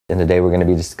And today we're going to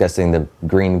be discussing the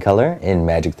green color in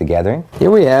Magic the Gathering.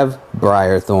 Here we have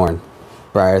Brianhorn.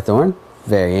 Brianhorn,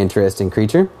 very interesting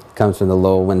creature. Comes from the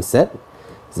Whirlwind set.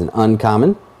 It's an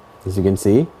uncommon, as you can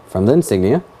see from the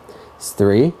insignia. It's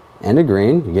 3 and a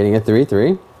green. You're getting a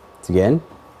 3/3. It's again,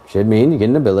 should mean you get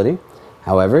an ability.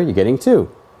 However, you're getting 2.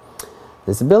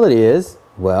 This ability is,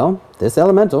 well, this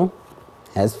elemental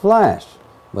has flash.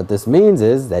 What this means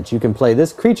is that you can play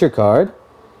this creature card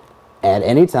at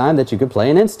any time that you could play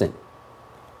an instant.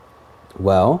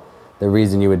 Well, the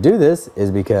reason you would do this is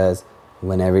because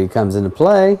whenever he comes into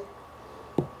play,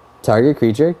 target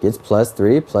creature gets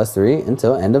 +3/+3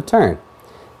 until end of turn.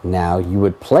 Now, you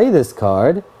would play this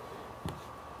card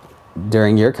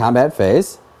during your combat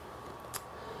phase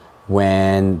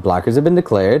when blockers have been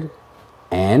declared,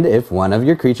 and if one of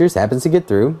your creatures happens to get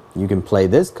through, you can play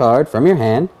this card from your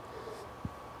hand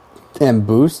and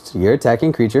boost your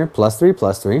attacking creature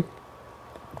 +3/+3,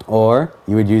 or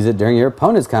you would use it during your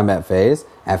opponent's combat phase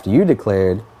after you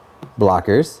declared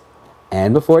blockers,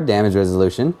 and before damage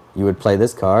resolution, you would play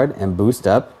this card and boost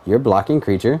up your blocking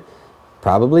creature,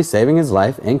 probably saving his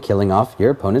life and killing off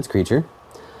your opponent's creature.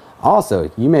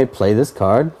 Also, you may play this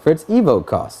card for its evoke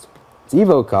cost. Its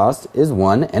evoke cost is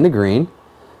 1 and a green,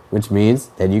 which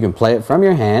means that you can play it from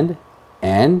your hand,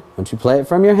 and once you play it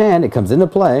from your hand, it comes into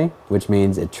play, which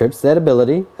means it trips that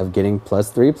ability of getting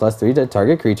 +3/+3 to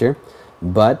target creature,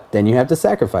 but then you have to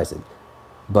sacrifice it.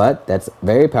 But that's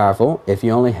very powerful if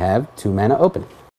you only have 2 mana open.